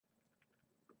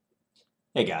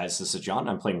Hey guys, this is John.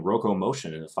 I'm playing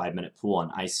Motion in a 5-minute pool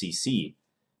on ICC.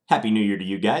 Happy New Year to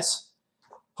you guys.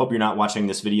 Hope you're not watching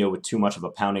this video with too much of a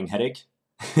pounding headache.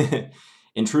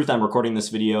 In truth, I'm recording this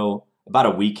video about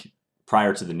a week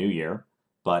prior to the New Year,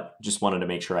 but just wanted to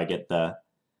make sure I get the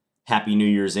Happy New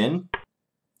Year's in.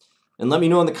 And let me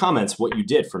know in the comments what you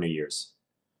did for New Year's.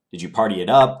 Did you party it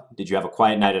up? Did you have a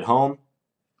quiet night at home?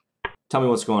 Tell me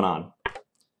what's going on.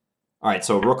 Alright,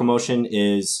 so Motion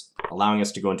is allowing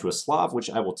us to go into a Slav, which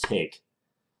I will take.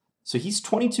 So he's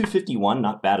 2251,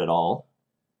 not bad at all.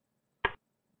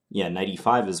 Yeah, knight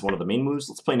e5 is one of the main moves.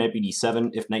 Let's play knight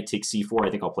bd7. If knight takes c4,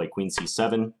 I think I'll play queen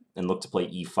c7 and look to play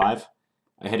e5.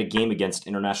 I had a game against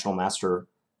international master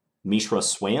Mishra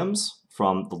Swayams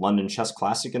from the London Chess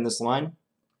Classic in this line.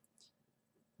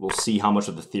 We'll see how much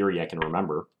of the theory I can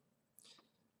remember.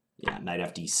 Yeah, knight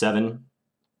fd7.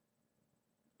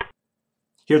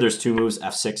 Here there's two moves,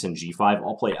 f6 and g5.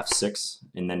 I'll play f6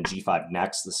 and then g5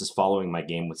 next. This is following my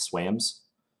game with Swayams.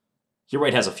 Here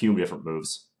white has a few different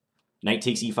moves. Knight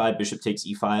takes e5, bishop takes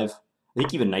e5. I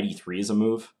think even knight e3 is a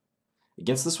move.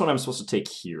 Against this one I'm supposed to take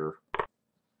here.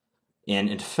 And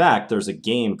in fact, there's a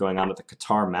game going on at the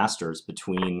Qatar Masters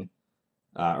between,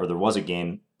 or there was a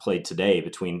game played today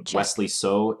between Wesley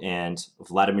So and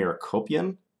Vladimir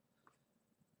Kopyan.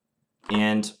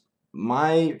 And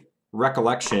my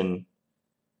recollection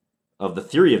of the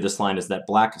theory of this line is that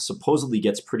black supposedly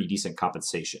gets pretty decent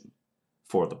compensation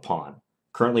for the pawn.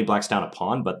 Currently black's down a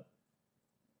pawn, but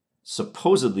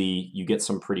supposedly you get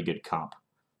some pretty good comp.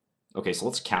 Okay, so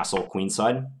let's castle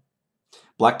queenside.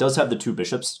 Black does have the two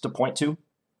bishops to point to,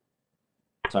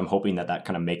 so I'm hoping that that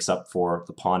kind of makes up for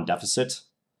the pawn deficit.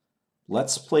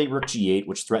 Let's play rook g8,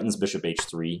 which threatens bishop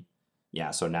h3. Yeah,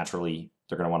 so naturally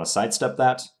they're going to want to sidestep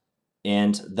that.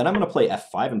 And then I'm going to play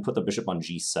f5 and put the bishop on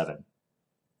g7.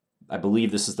 I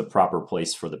believe this is the proper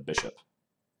place for the bishop.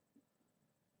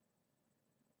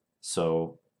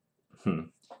 So, do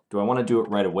I want to do it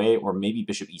right away, or maybe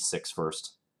bishop e6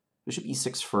 first? Bishop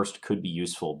e6 first could be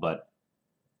useful, but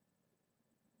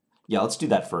yeah, let's do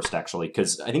that first, actually,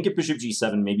 because I think if bishop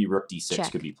g7, maybe rook d6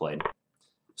 could be played.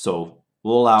 So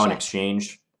we'll allow an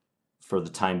exchange for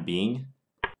the time being.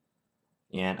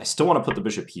 And I still want to put the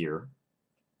bishop here.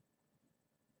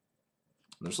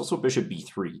 There's also bishop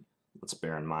b3. Let's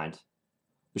bear in mind.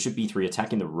 Bishop b3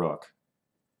 attacking the rook.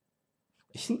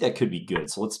 I think that could be good,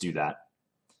 so let's do that.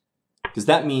 Because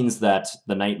that means that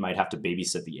the knight might have to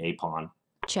babysit the a-pawn.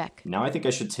 Check. Now I think I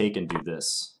should take and do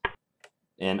this.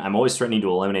 And I'm always threatening to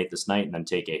eliminate this knight and then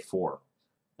take a4.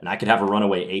 And I could have a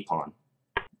runaway a-pawn.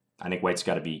 I think white's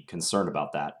got to be concerned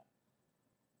about that.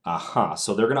 Aha,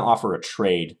 so they're going to offer a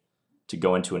trade to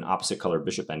go into an opposite color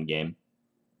bishop endgame.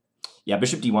 Yeah,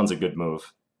 bishop d1's a good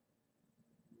move.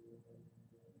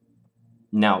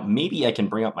 Now, maybe I can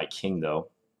bring up my king, though.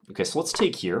 Okay, so let's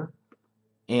take here.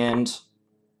 And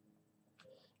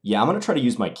yeah, I'm going to try to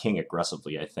use my king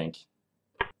aggressively, I think.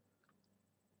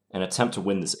 And attempt to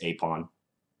win this a-pawn.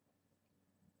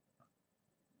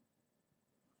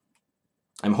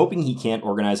 I'm hoping he can't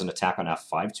organize an attack on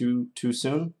f5 too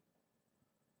soon.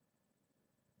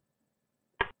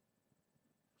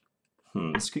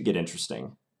 This could get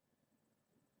interesting.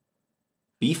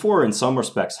 b4 in some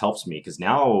respects helps me, because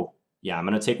now, yeah, I'm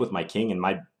going to take with my king, and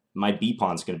my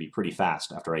b-pawn's going to be pretty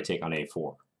fast after I take on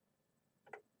a4.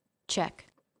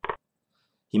 Check.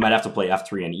 He might have to play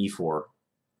f3 and e4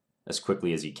 as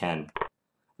quickly as he can.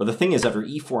 But the thing is, after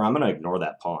e4, I'm going to ignore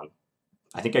that pawn.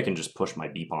 I think I can just push my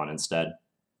b-pawn instead.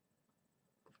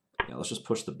 Yeah, let's just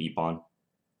push the b-pawn.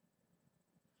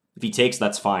 If he takes,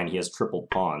 that's fine. He has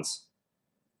tripled pawns.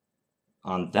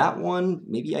 On that one,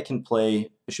 maybe I can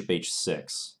play bishop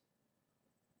h6.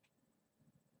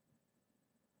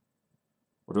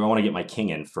 Or do I want to get my king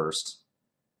in first?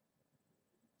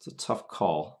 It's a tough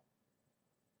call.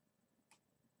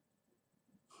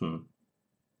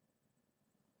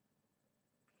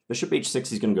 Bishop h6,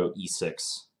 he's going to go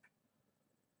e6.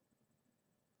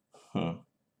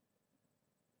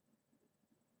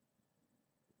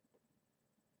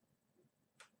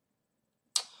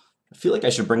 I feel like I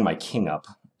should bring my king up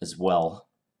as well.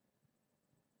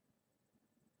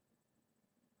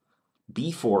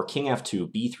 b4, king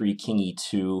f2, b3, king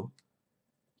e2,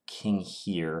 king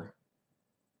here.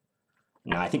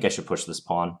 No, I think I should push this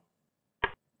pawn.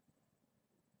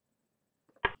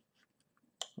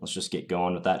 Let's just get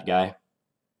going with that guy.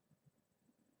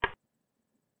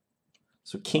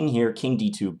 So king here, king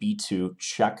d2, b2,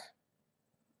 check.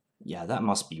 Yeah, that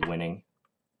must be winning.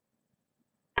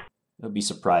 I would be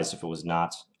surprised if it was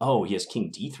not. Oh, he has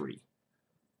king d3.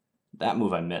 That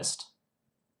move I missed.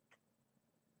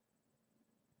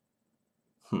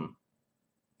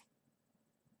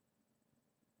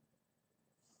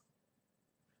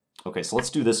 Okay, so let's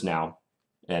do this now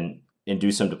and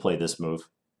induce him to play this move.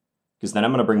 Because then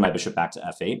I'm going to bring my bishop back to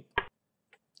f8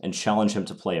 and challenge him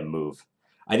to play a move.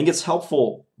 I think it's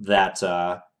helpful that...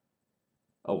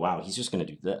 oh, wow, he's just going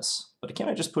to do this. But can't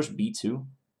I just push b2?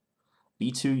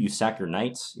 b2, you sack your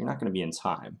knight. You're not going to be in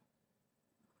time.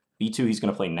 b2, he's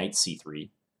going to play knight c3.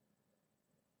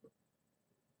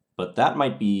 But that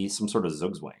might be some sort of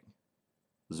zugzwang.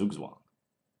 Zugzwang.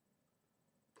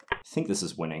 I think this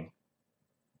is winning.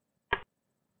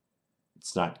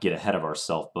 Let's not get ahead of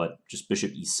ourselves, but just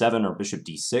bishop e7 or bishop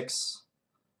d6.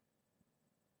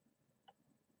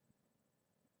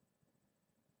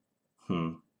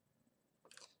 Yeah,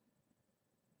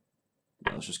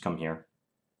 let's just come here.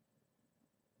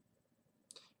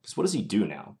 Because what does he do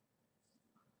now?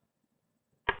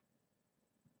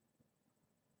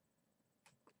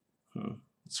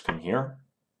 Let's come here.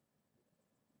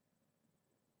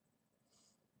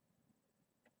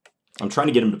 I'm trying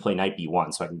to get him to play knight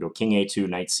b1, so I can go king a2,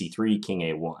 knight c3, king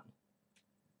a1, and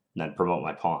then promote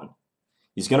my pawn.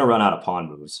 He's going to run out of pawn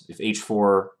moves. If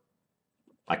h4,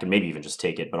 I can maybe even just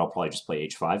take it, but I'll probably just play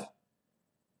h5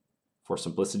 for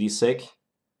simplicity's sake.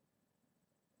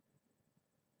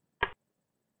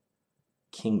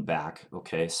 King back.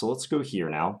 Okay, so let's go here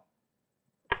now.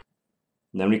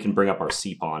 And then we can bring up our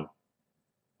c-pawn.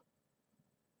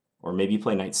 Or maybe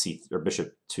play knight c or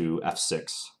bishop to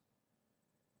f6.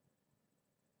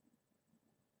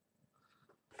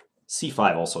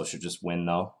 c5 also should just win,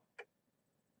 though.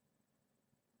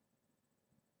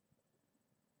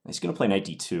 He's going to play knight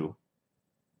d2.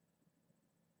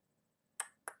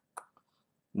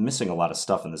 I'm missing a lot of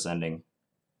stuff in this ending.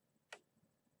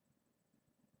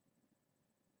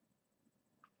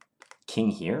 King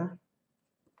here?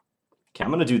 Okay, I'm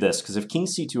going to do this, because if king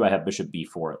c2, I have bishop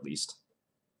b4 at least.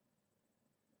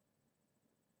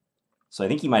 So I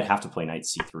think he might have to play knight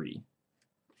c3.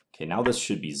 Okay, now this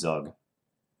should be zug.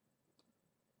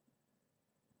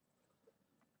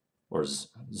 Or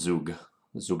zug.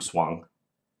 Zugzwang.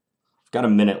 I've got a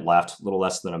minute left, a little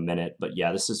less than a minute, but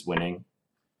yeah, this is winning.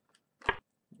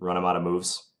 Run him out of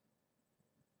moves.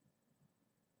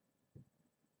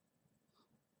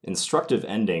 Instructive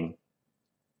ending.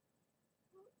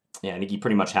 Yeah, I think he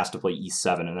pretty much has to play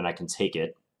e7, and then I can take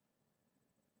it.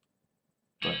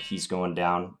 But he's going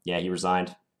down. Yeah, he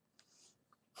resigned.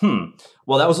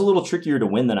 Well, that was a little trickier to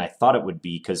win than I thought it would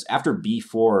be, because after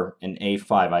b4 and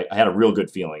a5, I had a real good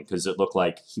feeling, because it looked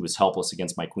like he was helpless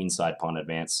against my queenside pawn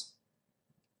advance.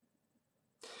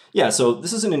 Yeah, so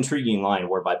this is an intriguing line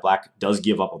whereby black does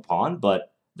give up a pawn,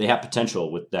 but they have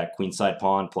potential with that queenside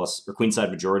pawn plus, or queenside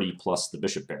majority plus the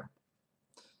bishop pair.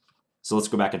 So let's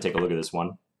go back and take a look at this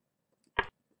one.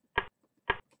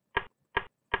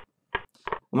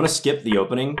 I'm going to skip the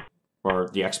opening, or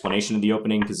the explanation of the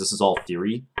opening, because this is all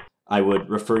theory. I would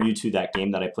refer you to that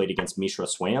game that I played against Mishra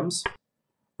Swams,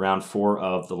 round 4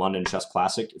 of the London Chess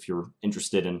Classic, if you're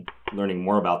interested in learning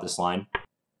more about this line.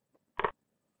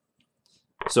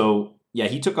 So, yeah,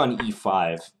 he took on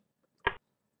e5.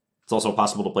 It's also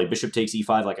possible to play bishop takes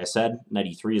e5, like I said. Knight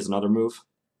e3 is another move.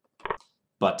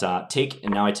 But take,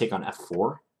 and now I take on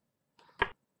f4.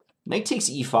 Knight takes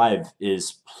e5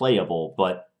 is playable,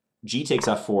 but g takes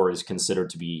f4 is considered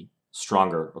to be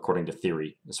stronger, according to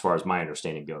theory, as far as my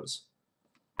understanding goes.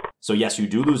 So yes, you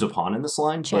do lose a pawn in this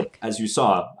line, Check. but as you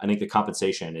saw, I think the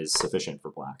compensation is sufficient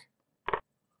for black.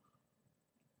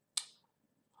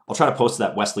 I'll try to post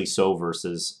that Wesley So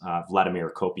versus Vladimir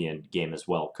Kopian game as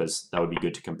well, because that would be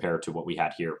good to compare to what we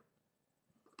had here.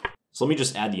 So let me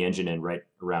just add the engine in right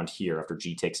around here after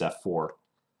g takes f4.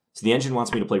 So the engine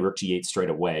wants me to play rook g8 straight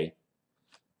away,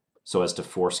 so as to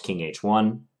force king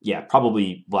h1. Yeah,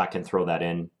 probably black can throw that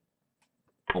in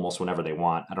almost whenever they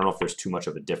want. I don't know if there's too much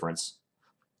of a difference.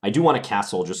 I do want a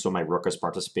castle just so my rook is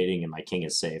participating and my king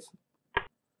is safe.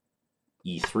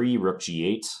 e3, rook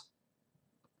g8,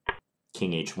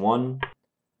 king h1.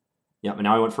 Yeah, and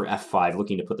now I went for f5,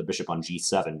 looking to put the bishop on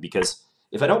g7, because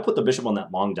if I don't put the bishop on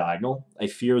that long diagonal, I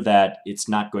fear that it's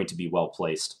not going to be well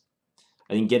placed.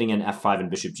 I think getting an f5 and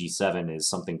bishop g7 is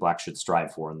something black should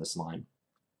strive for in this line.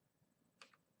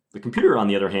 The computer, on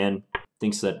the other hand,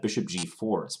 thinks that bishop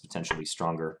g4 is potentially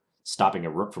stronger, stopping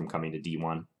a rook from coming to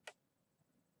d1.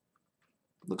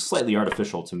 Looks slightly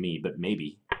artificial to me, but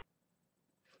maybe.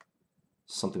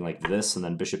 Something like this, and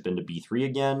then bishop into b3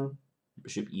 again.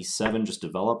 Bishop e7 just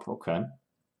develop. Okay.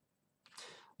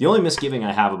 The only misgiving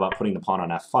I have about putting the pawn on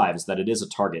f5 is that it is a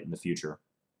target in the future.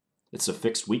 It's a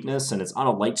fixed weakness, and it's on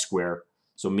a light square,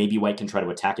 so maybe white can try to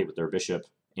attack it with their bishop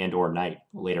and or knight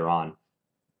later on.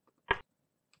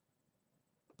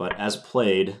 But as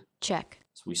played, Check.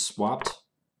 so we swapped.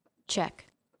 Check.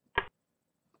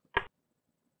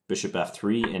 bishop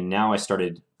f3, and now I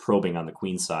started probing on the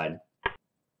queen side.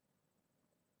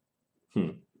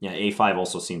 Yeah, a5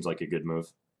 also seems like a good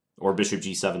move. Or bishop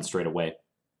g7 straight away.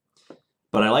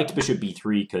 But I liked bishop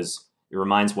b3 because it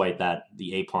reminds white that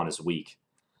the a-pawn is weak.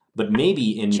 But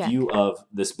maybe in view of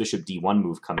this bishop d1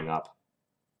 move coming up,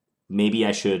 maybe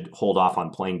I should hold off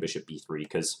on playing bishop b3,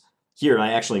 because here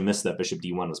I actually missed that bishop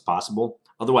d1 was possible.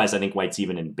 Otherwise, I think white's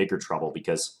even in bigger trouble,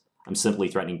 because I'm simply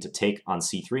threatening to take on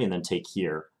c3 and then take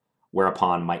here,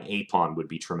 whereupon my a-pawn would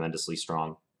be tremendously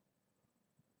strong.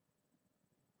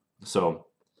 So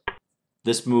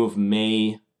this move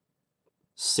may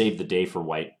save the day for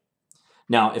white.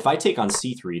 Now, if I take on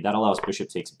c3, that allows bishop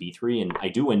takes b3, and I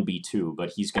do win b2,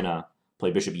 but he's going to play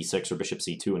bishop e6 or bishop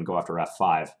c2 and go after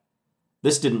f5.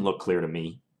 This didn't look clear to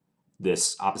me,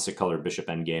 this opposite color bishop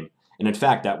endgame. And in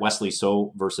fact, that Wesley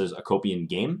So versus Akopian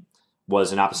game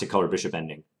was an opposite color bishop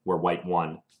ending, where white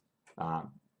won. I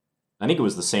think it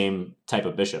was the same type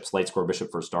of bishops, light square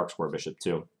bishop versus dark square bishop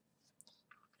too.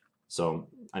 So,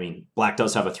 I mean, black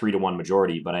does have a 3-1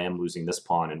 majority, but I am losing this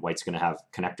pawn, and white's going to have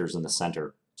connectors in the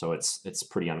center. So it's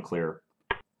pretty unclear.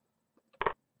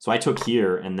 So I took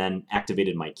here and then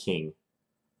activated my king.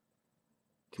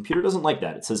 Computer doesn't like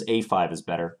that. It says a5 is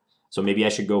better. So maybe I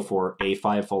should go for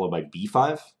a5 followed by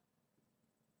b5.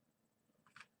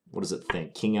 What does it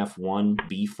think? King f1,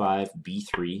 b5,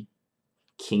 b3,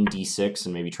 king d6,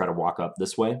 and maybe try to walk up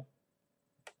this way.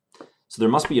 So there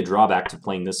must be a drawback to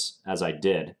playing this as I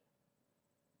did.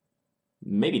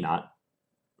 Maybe not.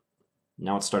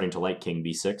 Now it's starting to like king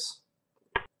b6.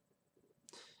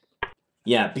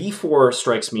 Yeah, b4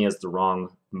 strikes me as the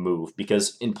wrong move,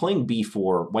 because in playing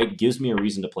b4, white gives me a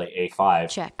reason to play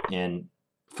a5 and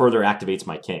further activates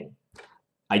my king.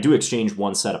 I do exchange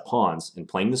one set of pawns in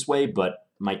playing this way, but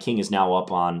my king is now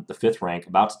up on the 5th rank,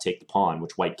 about to take the pawn,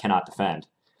 which white cannot defend.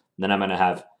 And then I'm going to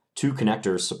have two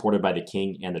connectors supported by the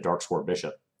king and the dark square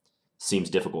bishop.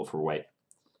 Seems difficult for white.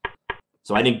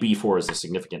 So I think b4 is a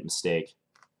significant mistake.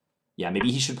 Yeah,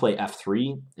 maybe he should play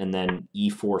f3 and then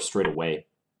e4 straight away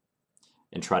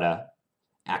and try to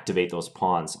activate those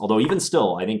pawns. Although even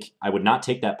still, I think I would not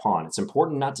take that pawn. It's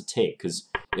important not to take, because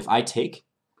if I take,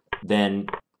 then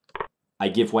I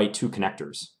give white two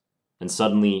connectors. And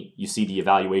suddenly you see the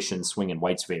evaluation swing in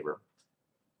white's favor.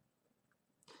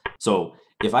 So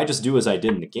if I just do as I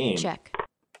did in the game,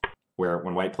 where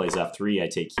when white plays f3, I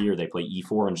take here, they play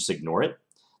e4 and just ignore it,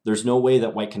 there's no way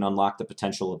that white can unlock the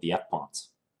potential of the f-pawns.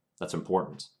 That's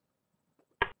important.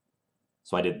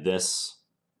 So I did this.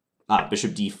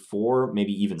 Bishop d4,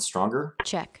 maybe even stronger.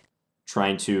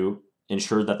 Trying to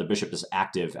ensure that the bishop is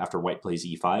active after white plays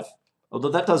e5.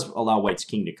 Although that does allow white's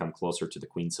king to come closer to the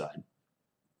queen side.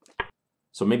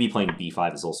 So maybe playing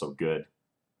b5 is also good.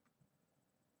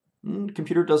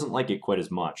 Computer doesn't like it quite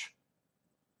as much.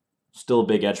 Still a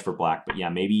big edge for black, but yeah,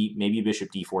 maybe bishop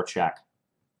d4 check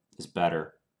is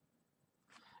better.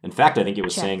 In fact, I think it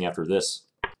was saying after this,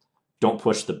 don't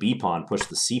push the b pawn, push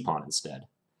the c pawn instead.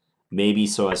 Maybe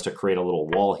so as to create a little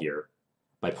wall here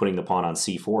by putting the pawn on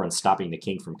c4 and stopping the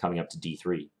king from coming up to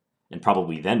d3, and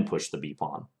probably then push the b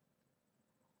pawn.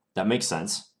 That makes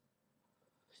sense.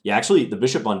 Yeah, actually, the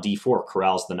bishop on d4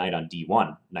 corrals the knight on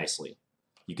d1 nicely.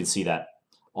 You can see that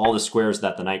all the squares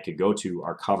that the knight could go to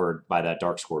are covered by that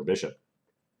dark square bishop.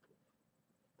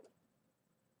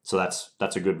 So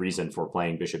that's a good reason for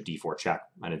playing bishop d4 check.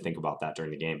 I didn't think about that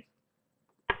during the game.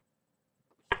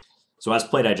 So as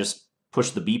played, I just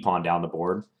push the b pawn down the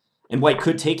board. And white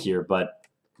could take here, but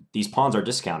these pawns are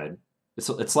discounted.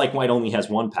 It's like white only has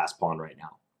one passed pawn right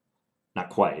now. Not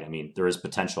quite. I mean, there is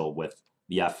potential with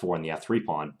the f4 and the f3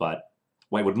 pawn, but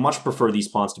white would much prefer these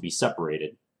pawns to be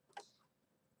separated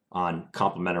on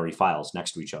complementary files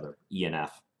next to each other, e and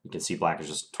f. You can see black is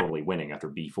just totally winning after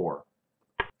b4.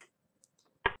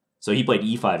 So he played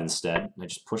e5 instead. I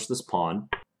just pushed this pawn,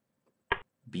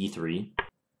 b3.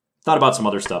 Thought about some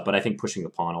other stuff, but I think pushing the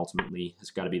pawn ultimately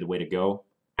has got to be the way to go.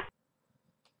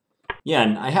 Yeah,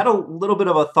 and I had a little bit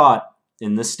of a thought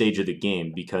in this stage of the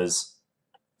game, because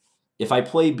if I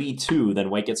play b2, then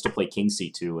white gets to play king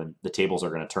c2, and the tables are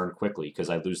going to turn quickly because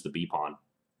I lose the b pawn.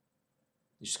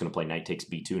 He's just going to play knight takes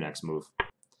b2 next move.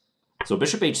 So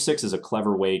bishop h6 is a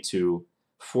clever way to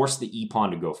force the e pawn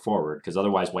to go forward, because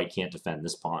otherwise white can't defend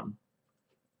this pawn.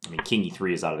 I mean, king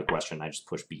e3 is out of the question. I just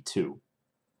push b2.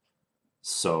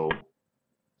 So,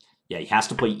 yeah, he has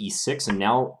to play e6, and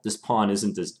now this pawn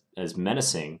isn't as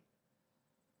menacing.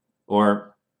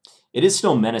 Or, it is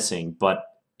still menacing, but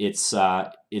it's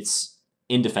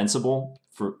indefensible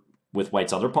with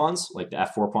white's other pawns. Like the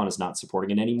f4 pawn is not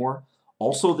supporting it anymore.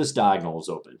 Also, this diagonal is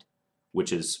opened,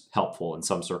 which is helpful in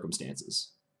some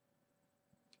circumstances.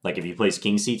 Like if he plays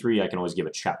king c3, I can always give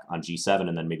a check on g7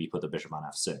 and then maybe put the bishop on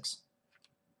f6.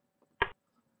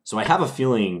 So I have a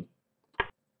feeling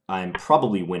I'm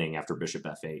probably winning after bishop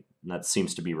f8, and that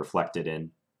seems to be reflected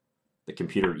in the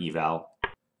computer eval.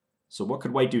 So what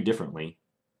could white do differently?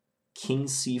 King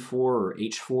c4 or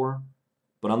h4?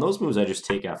 But on those moves, I just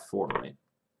take f4, right?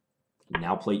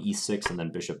 Now play e6 and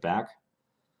then bishop back.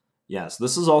 Yeah, so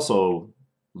this is also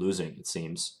losing, it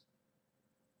seems.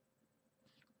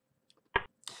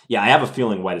 Yeah, I have a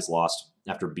feeling white is lost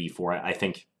after b4. I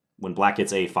think when black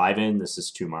gets a5 in, this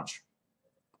is too much.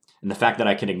 And the fact that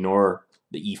I can ignore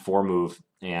the e4 move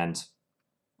and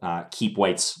keep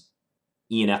white's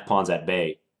e and f pawns at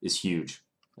bay is huge.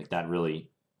 Like that really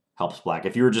helps black.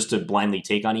 If you were just to blindly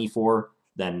take on e4,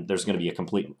 then there's going to be a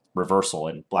complete reversal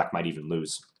and black might even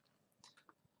lose.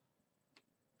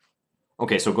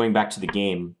 Okay, so going back to the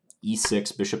game,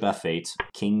 e6, bishop f8,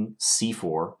 king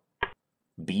c4,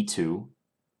 b2,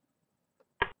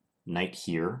 knight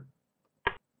here.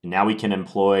 And now we can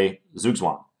employ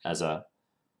zugzwang as a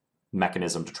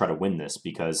mechanism to try to win this,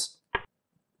 because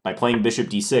by playing bishop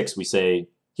d6, we say,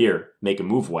 here, make a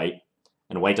move, white,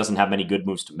 and white doesn't have many good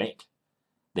moves to make.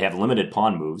 They have limited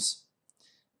pawn moves.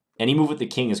 Any move with the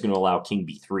king is going to allow king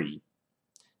b3,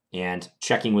 and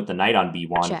checking with the knight on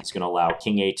b1 Check. is going to allow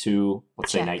king a2,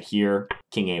 let's say Check. knight here,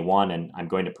 king a1, and I'm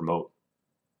going to promote.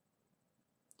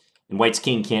 And white's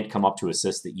king can't come up to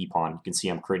assist the e-pawn. You can see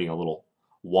I'm creating a little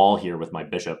wall here with my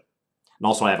bishop. And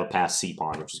also I have a passed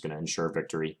c-pawn, which is going to ensure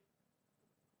victory.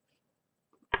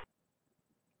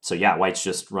 So yeah, white's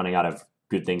just running out of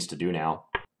good things to do now.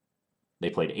 They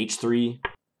played h3.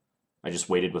 I just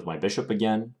waited with my bishop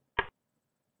again.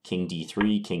 King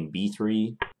d3, king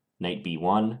b3, knight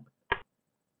b1.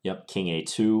 Yep, king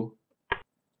a2,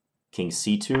 king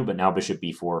c2, but now bishop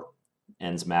b4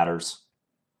 ends matters.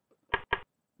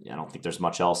 Yeah, I don't think there's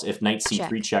much else. If knight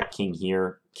c3 check, king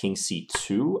here, king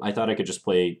c2, I thought I could just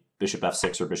play bishop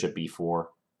f6 or bishop b4.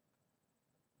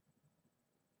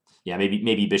 Yeah,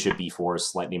 maybe bishop b4 is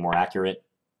slightly more accurate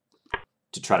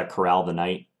to try to corral the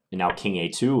knight. And now king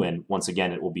a2, and once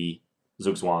again, it will be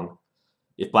zugzwang.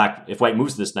 If white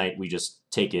moves this knight, we just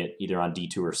take it either on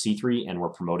d2 or c3, and we're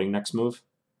promoting next move.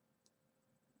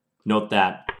 Note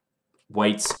that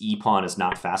white's e-pawn is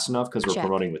not fast enough because we're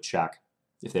promoting with check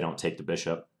if they don't take the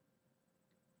bishop.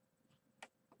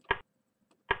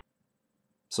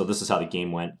 So this is how the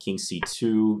game went. King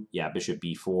c2, yeah, bishop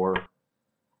b4,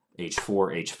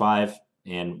 h4, h5,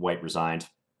 and white resigned.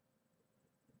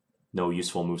 No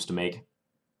useful moves to make.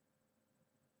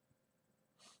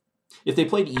 If they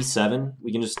played e7,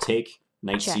 we can just take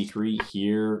knight c3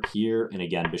 here, here, and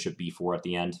again, bishop b4 at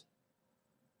the end.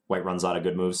 White runs out of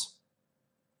good moves.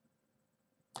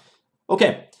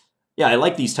 Okay, yeah, I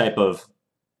like these type of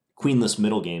queenless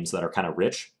middle games that are kind of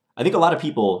rich. I think a lot of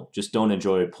people just don't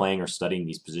enjoy playing or studying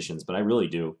these positions, but I really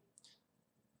do.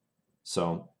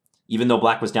 So even though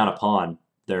black was down a pawn,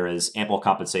 there is ample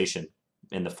compensation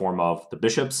in the form of the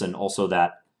bishops and also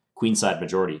that queenside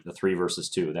majority, the 3 versus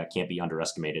 2, that can't be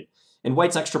underestimated. And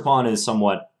white's extra pawn is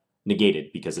somewhat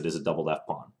negated because it is a doubled F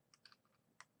pawn.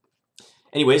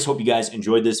 Anyways, hope you guys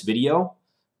enjoyed this video.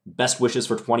 Best wishes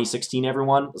for 2016,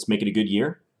 everyone. Let's make it a good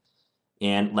year.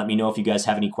 And let me know if you guys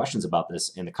have any questions about this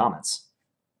in the comments.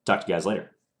 Talk to you guys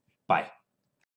later. Bye.